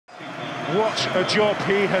What a job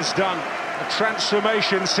he has done. A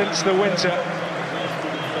transformation since the winter.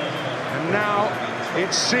 And now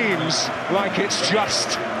it seems like it's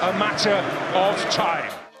just a matter of time.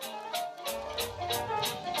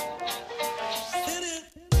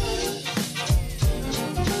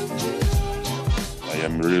 I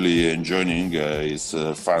am really enjoying. His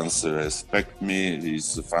fans respect me.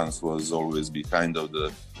 His fans was always behind of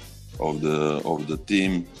the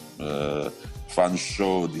team. Fans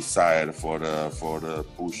show desire for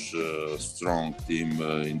push strong team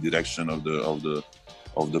in direction of the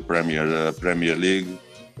Premier League.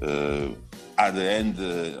 At the end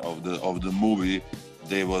of the movie,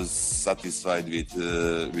 they was satisfied with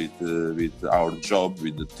our job,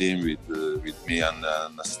 with the team, with me and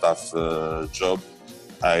the staff job.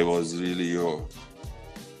 I was really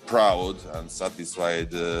proud and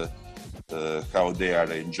satisfied how they are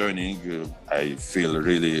enjoying. I feel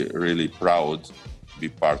really proud to be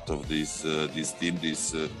part of this team.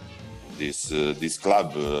 This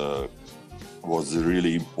club was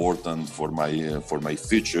really important for my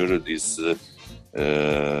future. This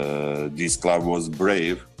club was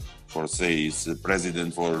brave for say his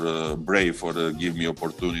president for brave for give me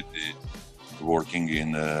opportunity working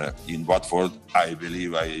in Watford. I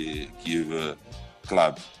believe I give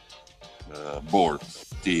club board,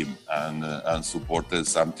 team and supporters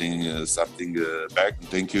something back.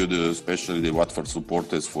 Thank you especially the Watford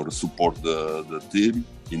supporters for support the team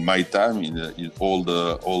in my time in all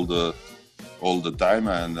the time,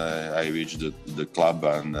 and I wish the club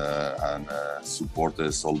and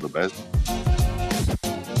supporters all the best.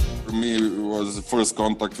 For me, it was the first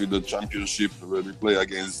contact with the championship when we play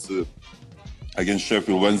against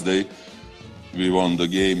Sheffield Wednesday. We won the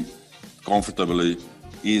game comfortably,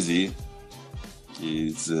 easy.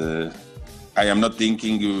 I am not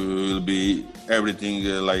thinking it will be everything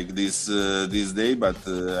like this day, but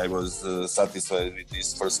I was satisfied with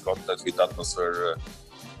this first contact, with atmosphere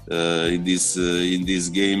in this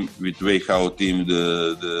game, with way how team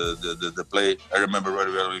the play. I remember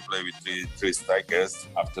very well we play with three strikers.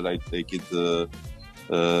 After I take it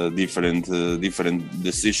different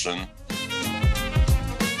decision,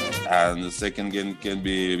 and the second game can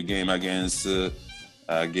be a game against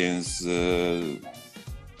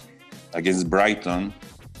Brighton.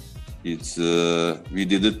 It's we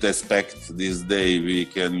didn't expect this day we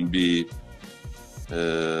can be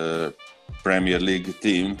Premier League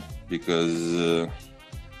team because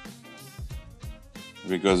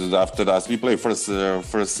after us we play first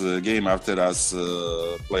game, after us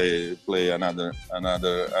play another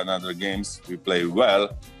games. We play well.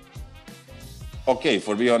 Okay,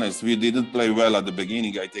 for be honest, we didn't play well at the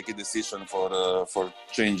beginning. I take a decision for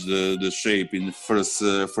change the shape in the first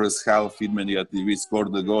half. Immediately we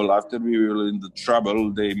scored the goal. After we were in the trouble,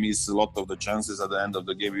 they missed a lot of the chances. At the end of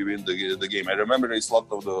the game, we win the game. I remember a lot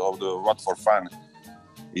of the Watford fan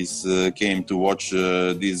came to watch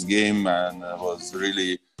this game, and was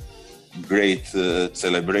really great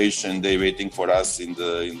celebration. They waiting for us in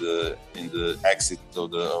the exit of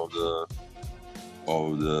the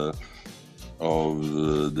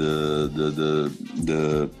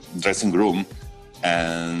dressing room,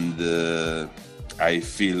 and I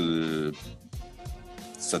feel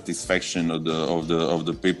satisfaction of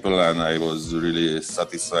the people, and I was really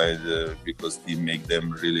satisfied because it make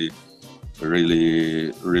them really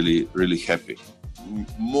happy.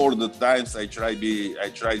 More the times I try to be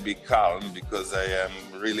calm, because I am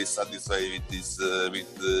really satisfied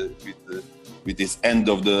with this end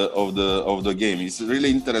of the game. It's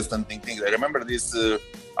really interesting thing. I remember this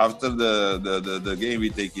after the game.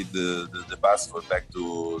 We take it the bus for back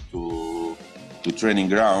to training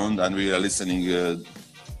ground, and we are listening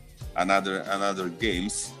another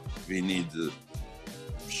games. We need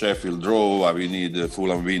Sheffield draw. We need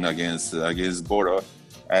Fulham win against Borough.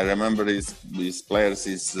 I remember these players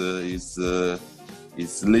is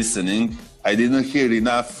listening. I didn't hear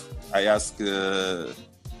enough. I asked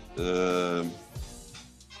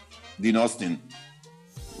Dean Austin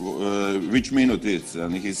which minute it's,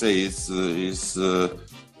 and he says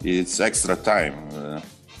it's extra time,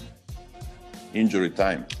 injury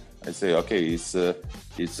time. I say okay, it's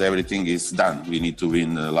everything is done. We need to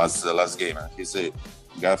win last game. And he say,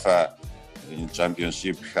 Gaffa, in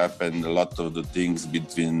championship happened a lot of the things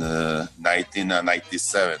between 19 and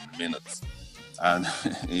 97 minutes, and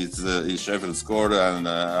it's Sheffield scored, and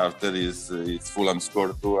after it's Fulham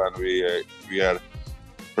scored too, and we are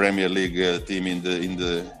Premier League team in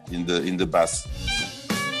the bus.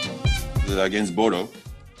 Against Borough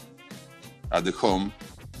at the home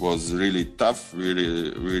was really tough,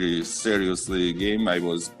 really seriously game. I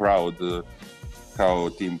was proud how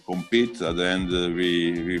team compete. At the end,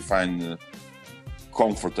 we find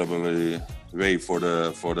comfortably way for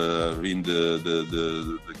the win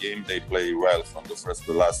the game. They play well from the first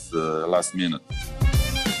to last minute.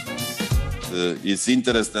 It's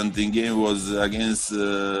interesting. The game was against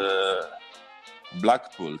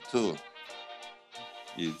Blackpool too.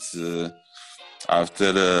 It's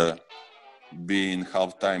after being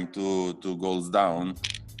halftime 2 goals down.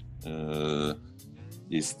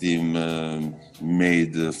 His team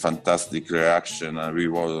made a fantastic reaction, and we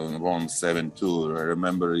won 7-2. I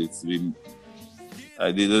remember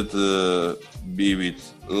I didn't be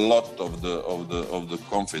with a lot of the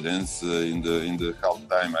confidence in the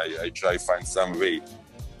halftime. I try find some way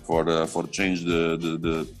for change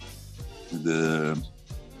the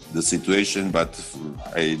situation, but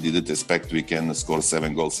I didn't expect we can score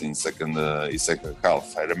 7 goals in second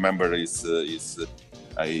half. I remember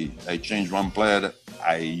I changed one player.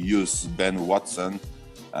 I used Ben Watson,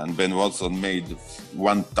 and Ben Watson made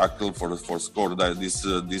 1 tackle for score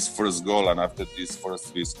this first goal, and after this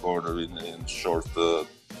first we scored in short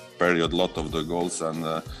period lot of the goals, and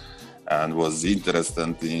was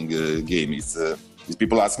interesting game. These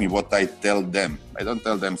people ask me what I tell them. I don't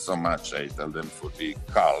tell them so much. I tell them to be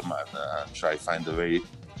calm and try find a way.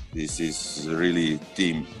 This is really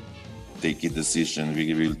team take a decision.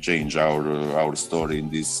 We will change our story in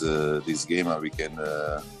this game, and we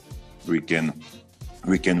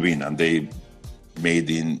can win. And they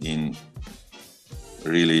made in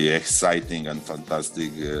really exciting and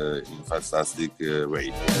fantastic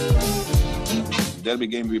way. Derby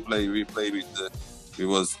game we play with we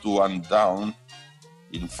was 2-1 down.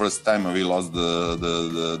 In first time we lost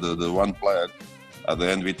the 1 player. At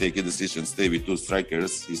the end we take a decision, stay with 2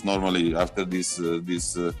 strikers. It's normally after this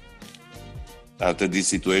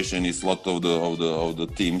situation, is lot of the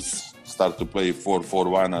teams start to play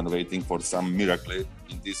 4-4-1 and waiting for some miracle.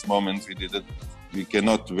 In this moment, we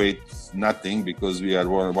cannot wait nothing because we are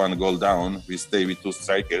 1 goal down. We stay with 2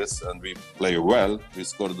 strikers and we play well. We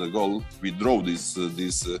score the goal. We draw this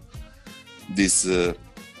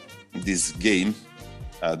game.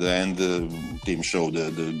 At the end, the team showed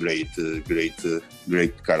the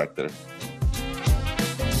great character.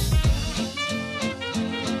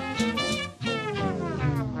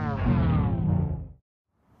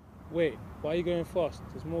 Wait, why are you going fast?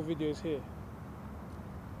 There's more videos here.